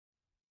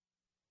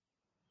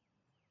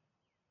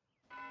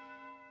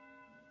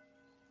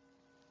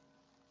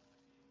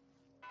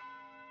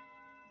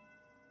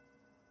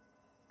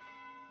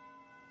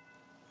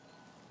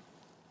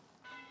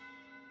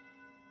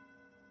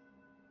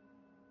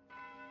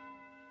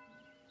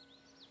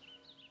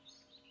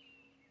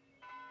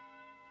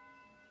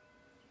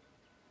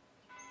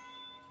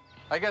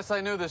I guess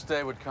I knew this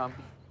day would come.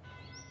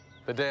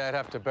 The day I'd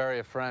have to bury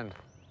a friend.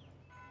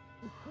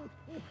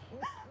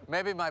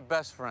 Maybe my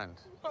best friend.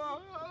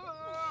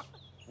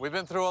 We've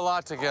been through a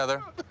lot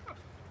together.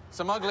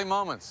 Some ugly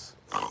moments.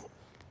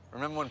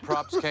 Remember when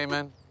props came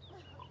in?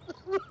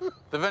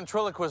 The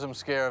ventriloquism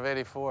scare of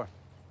 '84.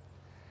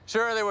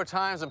 Sure, there were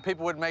times when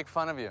people would make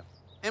fun of you,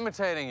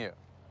 imitating you.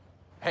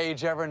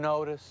 Page ever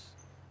notice?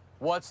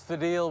 What's the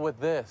deal with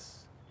this?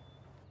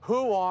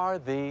 Who are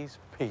these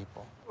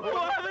people? Who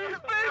are these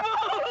people?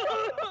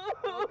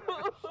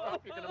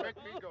 Stop, you're gonna make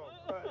me go.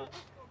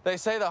 They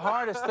say the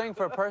hardest thing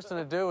for a person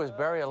to do is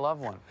bury a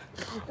loved one.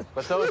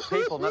 But those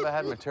people never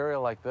had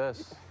material like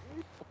this.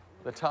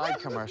 The Tide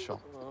commercial.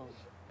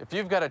 If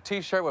you've got a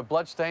T-shirt with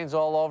bloodstains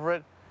all over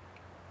it,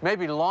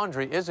 maybe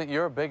laundry isn't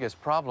your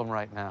biggest problem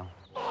right now.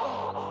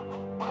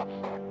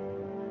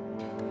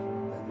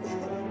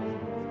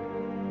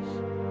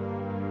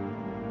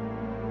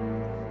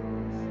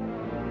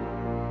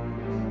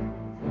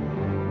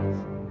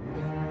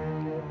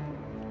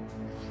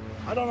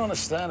 I don't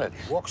understand it.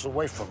 He walks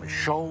away from his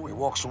show, he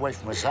walks away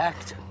from his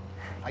act.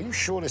 Are you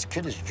sure this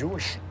kid is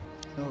Jewish?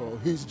 No,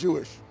 he's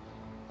Jewish.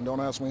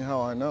 Don't ask me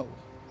how I know.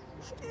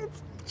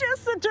 It's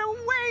just such a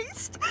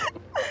waste.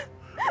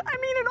 I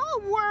mean, it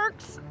all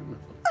works.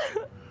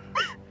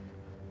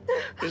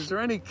 Is there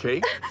any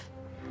cake?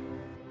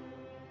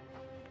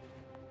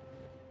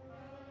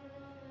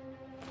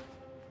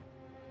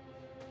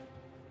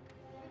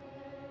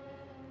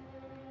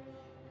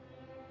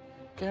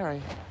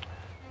 Gary,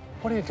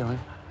 what are you doing?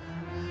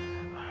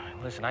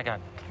 Listen, I got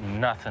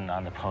nothing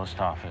on the post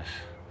office.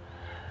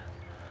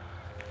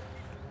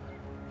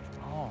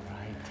 All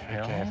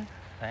right, Till.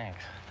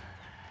 Thanks.